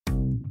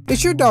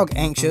Is your dog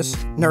anxious,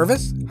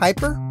 nervous,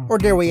 hyper, or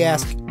dare we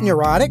ask,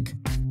 neurotic?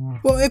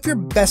 Well, if your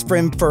best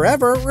friend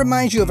forever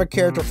reminds you of a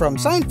character from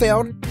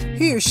Seinfeld,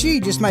 he or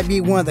she just might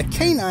be one of the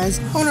canines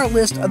on our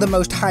list of the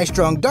most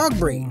high-strung dog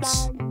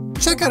breeds.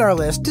 Check out our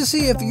list to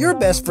see if your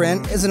best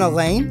friend is an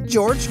Elaine,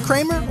 George,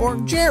 Kramer, or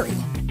Jerry.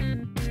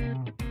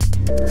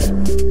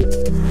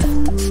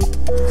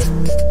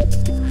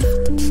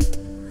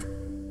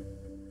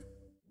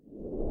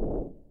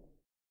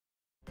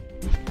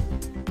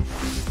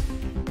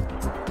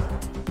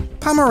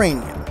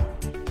 Pomeranian.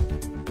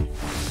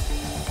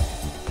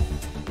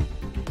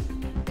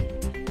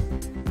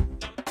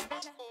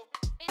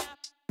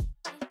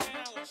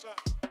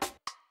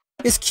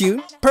 Is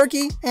cute,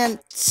 perky, and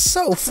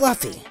so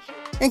fluffy,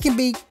 and can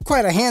be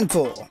quite a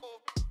handful.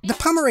 The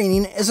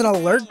Pomeranian is an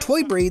alert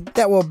toy breed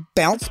that will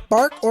bounce,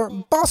 bark, or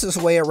boss his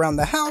way around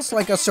the house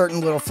like a certain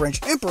little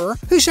French emperor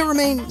who shall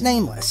remain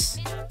nameless.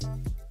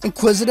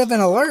 Inquisitive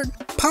and alert,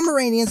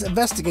 Pomeranians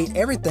investigate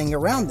everything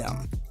around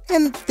them,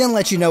 and then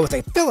let you know what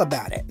they feel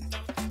about it,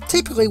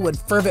 typically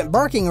with fervent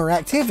barking or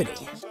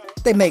activity.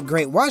 They make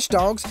great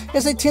watchdogs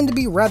as they tend to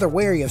be rather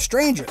wary of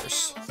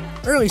strangers.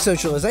 Early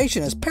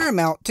socialization is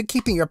paramount to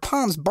keeping your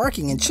Pom's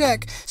barking in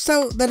check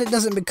so that it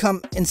doesn't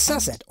become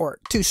incessant or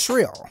too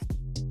shrill.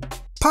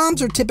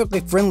 Poms are typically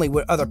friendly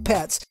with other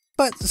pets,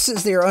 but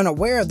since they are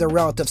unaware of their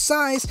relative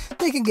size,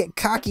 they can get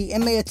cocky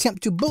and may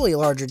attempt to bully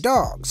larger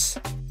dogs.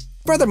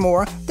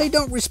 Furthermore, they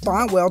don't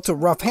respond well to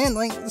rough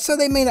handling, so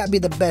they may not be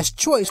the best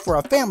choice for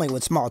a family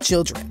with small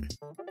children.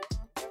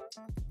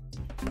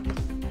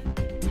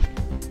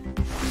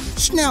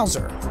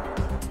 Schnauzer.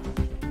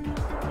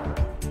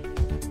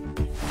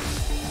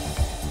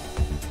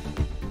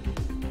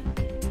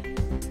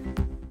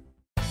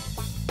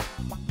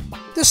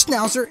 The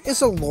Schnauzer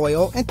is a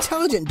loyal,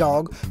 intelligent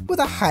dog with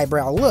a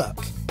highbrow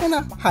look and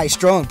a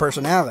high-strung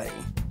personality.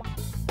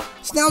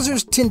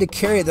 Schnauzers tend to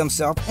carry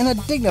themselves in a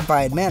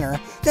dignified manner,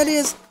 that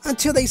is,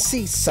 until they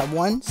see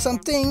someone,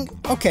 something,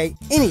 okay,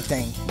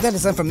 anything that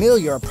is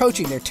unfamiliar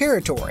approaching their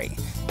territory.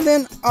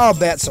 Then all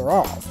bets are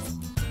off.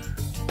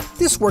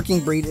 This working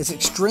breed is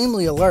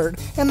extremely alert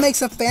and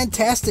makes a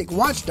fantastic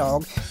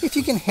watchdog if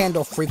you can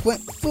handle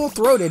frequent,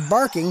 full-throated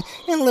barking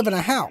and live in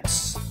a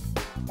house.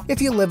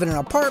 If you live in an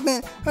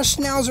apartment, a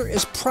Schnauzer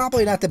is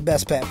probably not the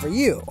best pet for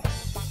you.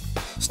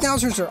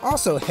 Schnauzers are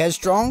also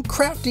headstrong,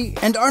 crafty,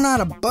 and are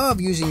not above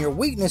using your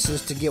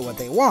weaknesses to get what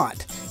they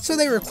want, so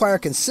they require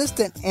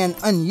consistent and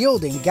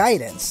unyielding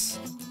guidance.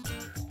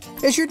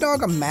 Is your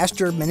dog a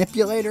master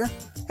manipulator?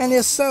 And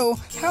if so,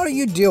 how do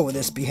you deal with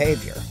this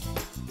behavior?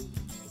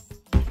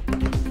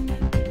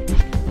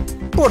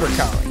 Border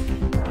Collie.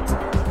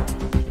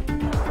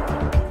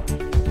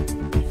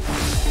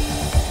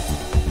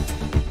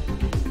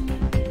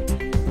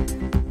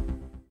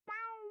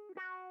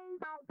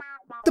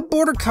 The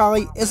Border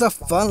Collie is a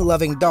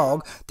fun-loving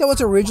dog that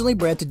was originally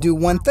bred to do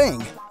one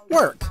thing: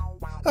 work.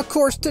 Of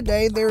course,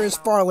 today there is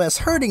far less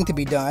herding to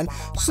be done,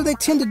 so they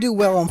tend to do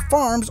well on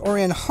farms or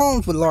in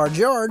homes with large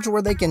yards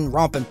where they can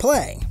romp and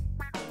play.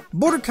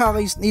 Border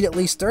Collies need at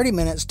least 30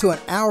 minutes to an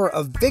hour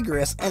of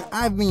vigorous, and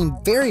I mean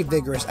very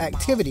vigorous,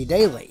 activity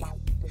daily.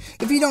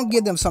 If you don't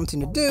give them something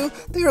to do,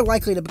 they are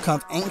likely to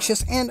become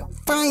anxious and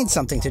find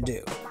something to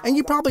do, and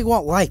you probably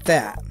won't like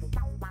that.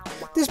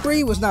 This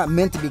breed was not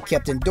meant to be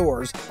kept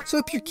indoors, so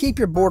if you keep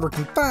your border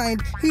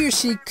confined, he or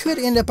she could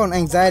end up on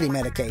anxiety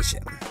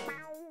medication.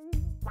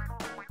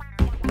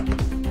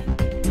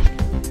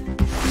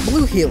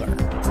 Blue Heeler.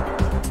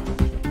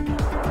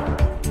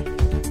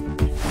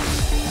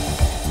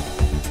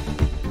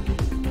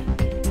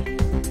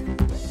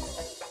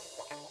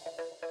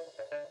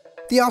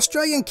 The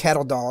Australian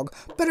cattle dog,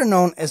 better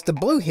known as the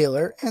Blue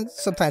Heeler and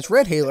sometimes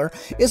Red Heeler,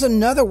 is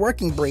another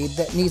working breed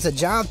that needs a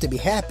job to be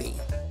happy.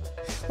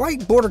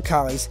 Like Border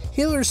Collies,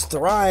 Heelers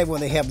thrive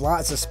when they have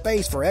lots of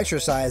space for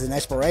exercise and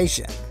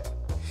exploration.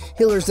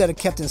 Heelers that are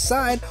kept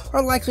inside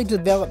are likely to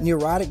develop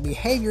neurotic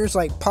behaviors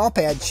like paw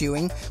pad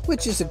chewing,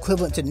 which is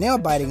equivalent to nail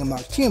biting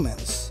amongst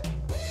humans.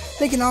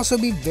 They can also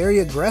be very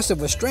aggressive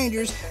with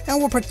strangers and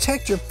will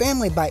protect your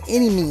family by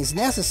any means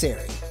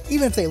necessary,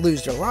 even if they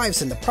lose their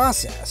lives in the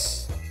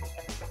process.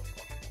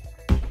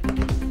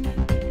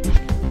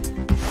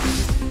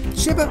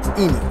 Shiba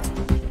Inu.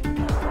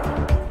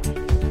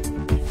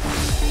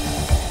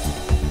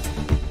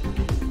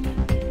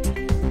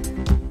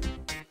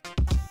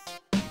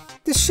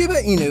 The Shiba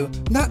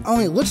Inu not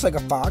only looks like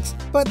a fox,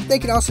 but they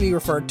can also be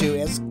referred to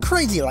as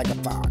crazy like a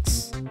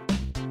fox.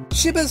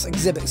 Shibas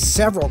exhibit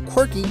several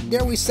quirky,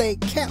 dare we say,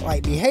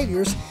 cat-like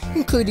behaviors,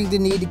 including the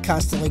need to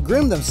constantly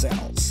groom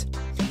themselves,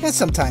 and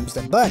sometimes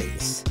their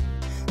buddies.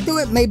 Though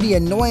it may be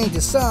annoying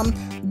to some,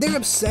 their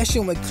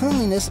obsession with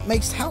cleanliness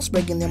makes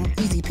housebreaking them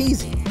easy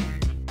peasy.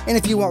 And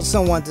if you want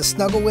someone to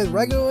snuggle with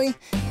regularly,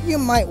 you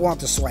might want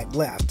to swipe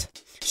left.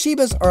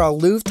 Shibas are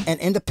aloof and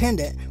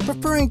independent,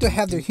 preferring to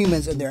have their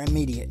humans in their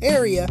immediate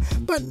area,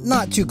 but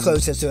not too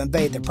close as to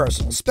invade their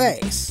personal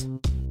space.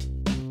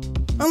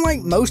 Unlike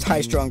most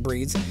high-strung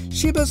breeds,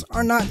 Shibas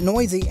are not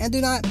noisy and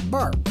do not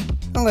bark,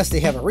 unless they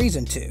have a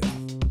reason to.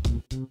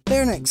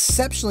 They're an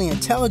exceptionally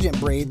intelligent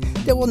breed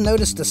that will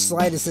notice the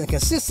slightest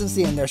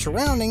inconsistency in their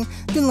surrounding,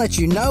 then let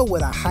you know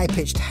with a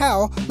high-pitched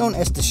howl known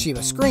as the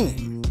Shiba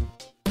scream.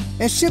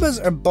 And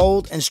Shibas are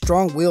bold and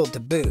strong-willed to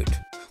boot.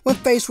 When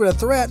faced with a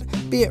threat,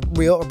 be it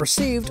real or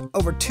perceived,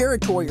 over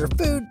territory or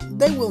food,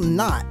 they will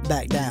not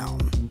back down.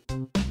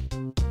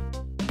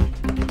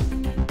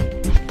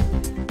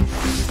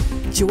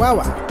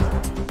 Chihuahua.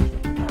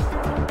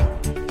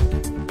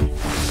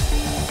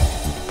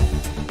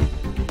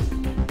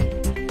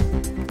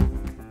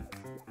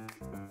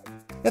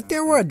 If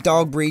there were a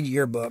dog breed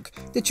yearbook,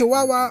 the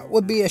Chihuahua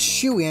would be a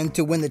shoo-in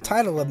to win the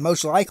title of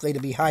most likely to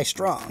be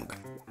high-strung.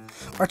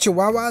 Are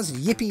Chihuahuas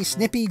yippy,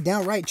 snippy,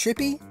 downright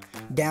trippy?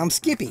 Down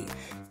skippy.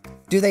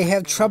 Do they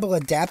have trouble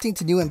adapting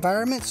to new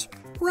environments?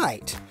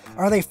 Right.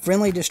 Are they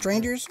friendly to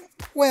strangers?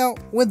 Well,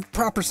 with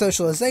proper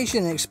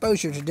socialization and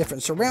exposure to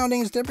different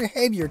surroundings, their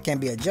behavior can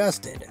be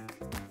adjusted.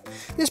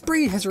 This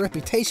breed has a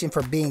reputation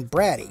for being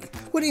bratty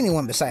with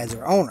anyone besides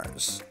their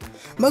owners,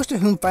 most of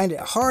whom find it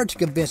hard to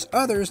convince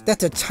others that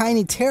the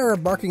tiny terror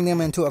barking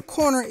them into a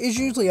corner is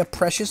usually a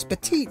precious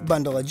petite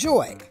bundle of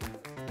joy.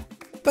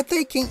 But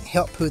they can't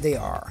help who they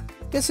are.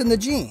 It's in the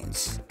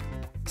genes.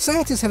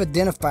 Scientists have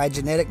identified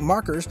genetic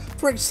markers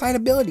for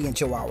excitability in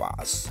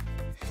Chihuahuas.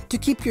 To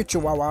keep your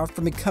Chihuahua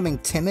from becoming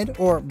timid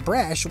or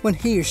brash when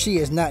he or she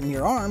is not in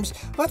your arms,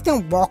 let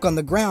them walk on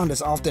the ground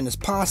as often as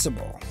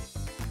possible.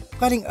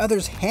 Letting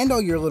others handle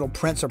your little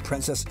prince or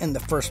princess in the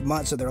first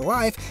months of their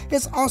life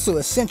is also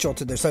essential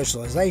to their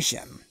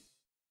socialization.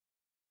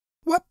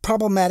 What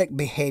problematic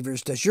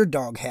behaviors does your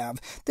dog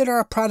have that are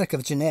a product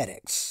of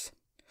genetics?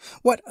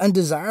 What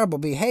undesirable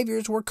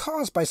behaviors were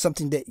caused by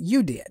something that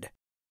you did?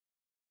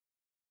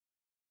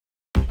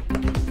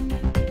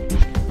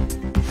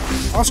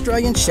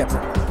 Australian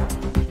Shepherd.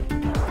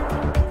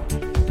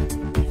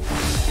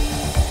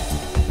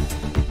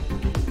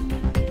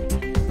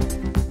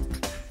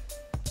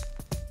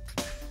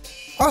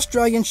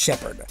 Australian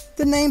Shepherd.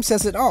 The name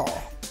says it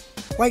all.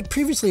 Like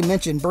previously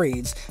mentioned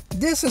breeds,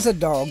 this is a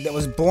dog that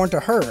was born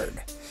to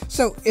herd.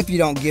 So if you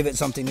don't give it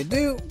something to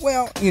do,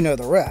 well, you know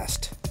the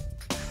rest.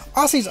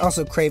 Aussies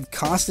also crave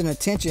constant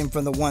attention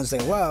from the ones they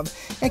love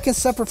and can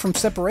suffer from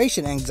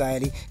separation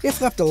anxiety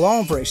if left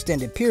alone for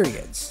extended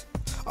periods.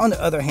 On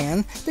the other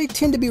hand, they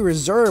tend to be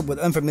reserved with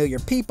unfamiliar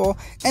people,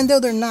 and though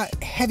they're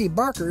not heavy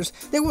barkers,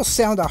 they will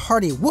sound a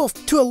hearty woof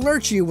to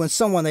alert you when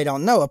someone they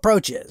don't know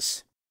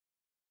approaches.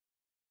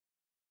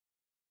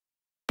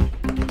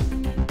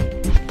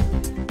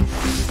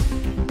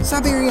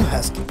 Siberian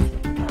Husky.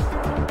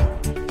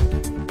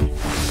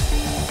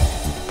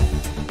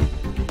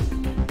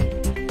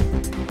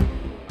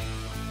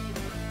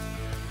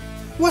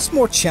 What's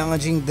more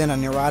challenging than a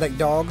neurotic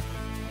dog?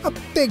 A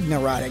big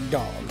neurotic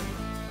dog.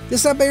 The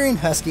Siberian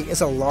Husky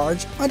is a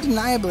large,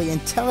 undeniably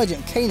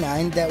intelligent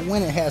canine that,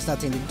 when it has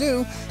nothing to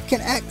do,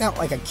 can act out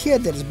like a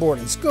kid that is bored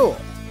in school.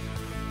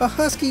 A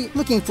husky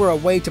looking for a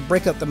way to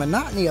break up the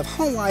monotony of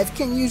home life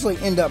can usually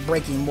end up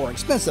breaking more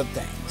expensive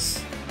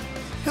things.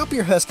 Help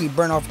your husky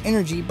burn off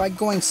energy by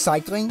going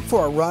cycling,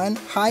 for a run,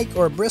 hike,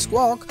 or a brisk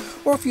walk,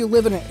 or if you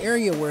live in an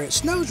area where it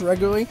snows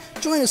regularly,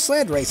 join a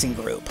sled racing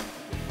group.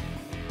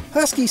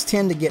 Huskies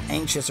tend to get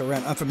anxious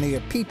around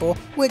unfamiliar people,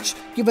 which,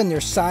 given their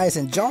size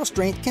and jaw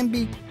strength, can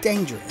be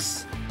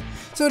dangerous.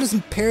 So it is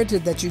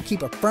imperative that you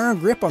keep a firm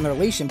grip on their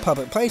leash in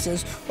public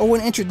places or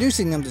when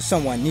introducing them to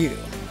someone new.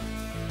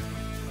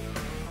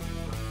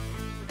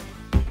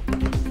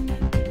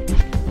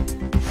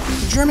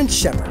 German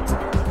Shepherd.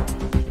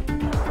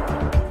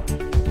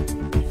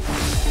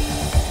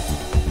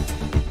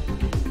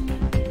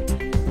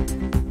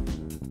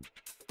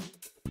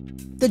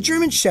 The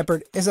German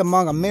Shepherd is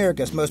among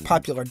America's most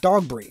popular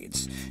dog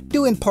breeds,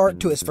 due in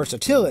part to its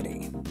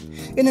versatility.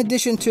 In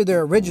addition to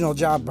their original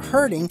job of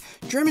herding,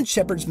 German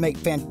Shepherds make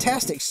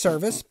fantastic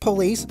service,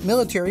 police,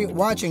 military,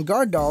 watch, and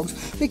guard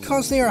dogs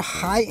because they are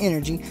high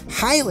energy,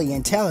 highly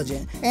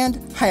intelligent,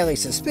 and highly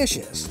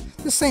suspicious,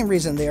 the same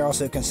reason they are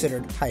also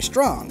considered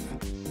high-strung.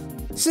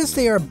 Since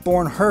they are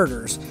born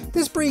herders,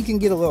 this breed can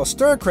get a little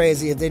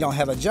stir-crazy if they don't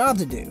have a job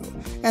to do,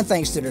 and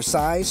thanks to their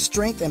size,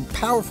 strength, and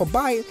powerful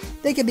bite,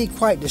 they can be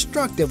quite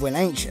destructive when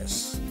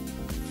anxious.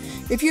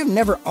 If you have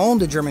never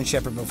owned a German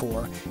Shepherd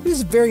before, it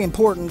is very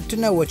important to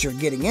know what you're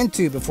getting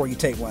into before you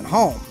take one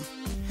home.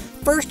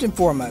 First and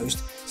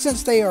foremost,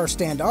 since they are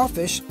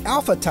standoffish,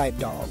 alpha-type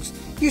dogs,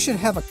 you should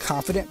have a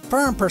confident,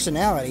 firm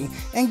personality,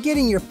 and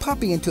getting your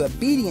puppy into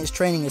obedience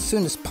training as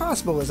soon as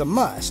possible is a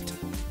must.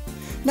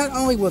 Not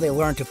only will they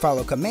learn to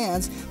follow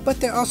commands,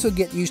 but they also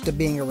get used to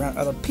being around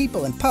other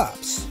people and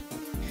pups.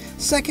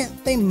 Second,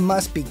 they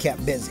must be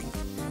kept busy.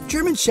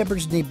 German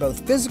Shepherds need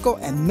both physical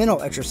and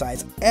mental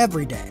exercise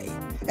every day,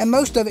 and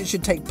most of it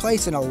should take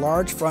place in a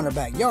large front or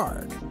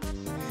backyard.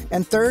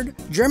 And third,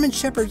 German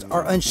Shepherds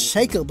are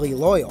unshakably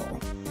loyal.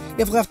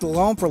 If left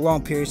alone for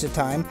long periods of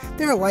time,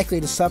 they are likely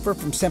to suffer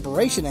from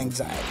separation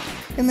anxiety,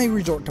 and may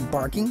resort to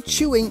barking,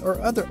 chewing, or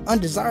other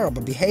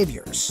undesirable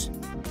behaviors.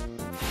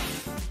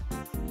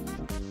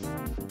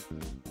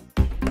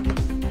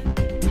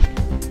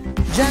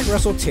 Jack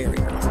Russell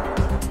Terrier.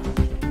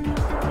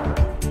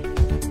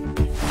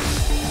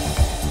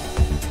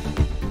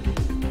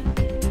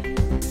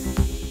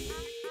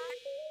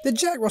 The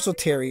Jack Russell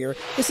Terrier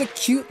is a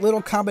cute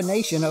little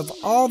combination of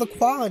all the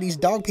qualities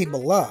dog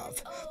people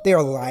love. They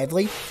are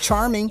lively,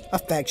 charming,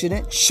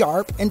 affectionate,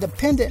 sharp,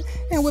 independent,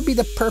 and would be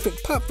the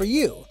perfect pup for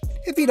you,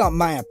 if you don't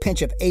mind a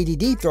pinch of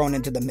ADD thrown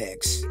into the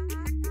mix.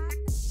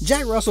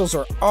 Jack Russells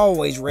are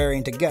always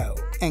raring to go,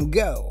 and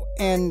go,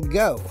 and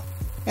go.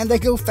 And they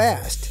go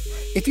fast.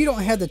 If you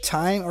don't have the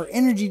time or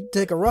energy to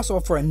take a Russell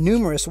for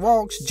numerous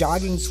walks,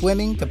 jogging,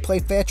 swimming, to play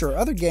fetch or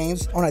other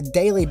games on a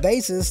daily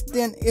basis,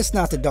 then it's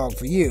not the dog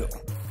for you.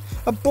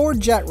 A bored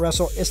Jack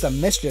Russell is the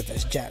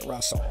mischievous Jack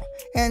Russell,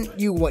 and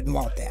you wouldn't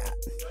want that.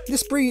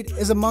 This breed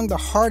is among the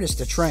hardest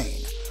to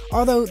train.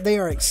 Although they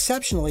are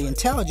exceptionally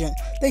intelligent,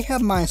 they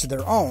have minds of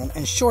their own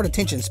and short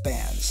attention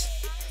spans.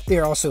 They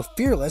are also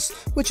fearless,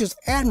 which is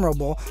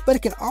admirable, but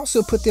it can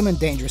also put them in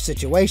dangerous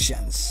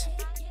situations.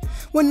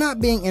 When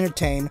not being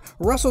entertained,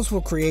 Russells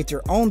will create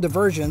their own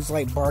diversions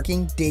like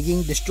barking,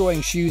 digging,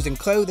 destroying shoes and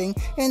clothing,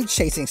 and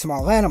chasing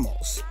small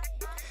animals.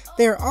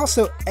 They are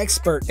also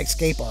expert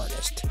escape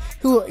artists,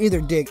 who will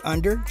either dig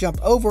under,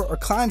 jump over, or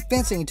climb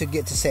fencing to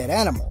get to said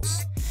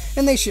animals.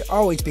 And they should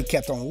always be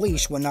kept on a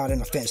leash when not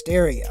in a fenced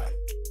area.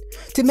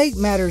 To make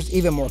matters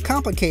even more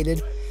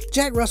complicated,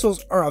 Jack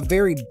Russells are a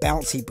very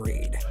bouncy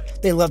breed.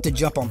 They love to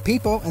jump on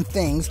people and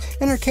things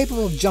and are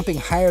capable of jumping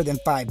higher than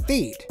 5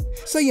 feet,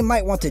 so you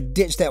might want to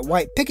ditch that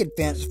white picket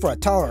fence for a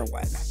taller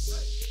one.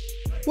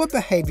 What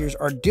behaviors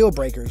are deal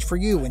breakers for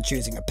you when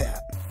choosing a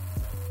pet?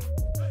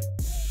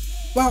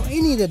 While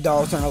any of the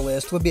dogs on our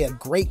list would be a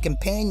great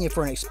companion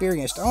for an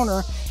experienced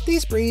owner,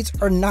 these breeds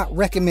are not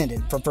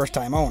recommended for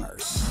first-time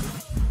owners.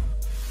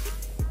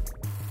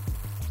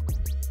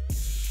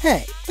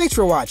 Hey, thanks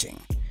for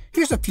watching.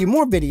 Here's a few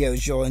more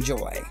videos you'll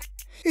enjoy.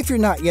 If you're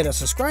not yet a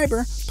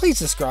subscriber, please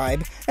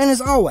subscribe, and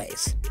as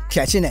always,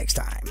 catch you next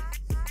time.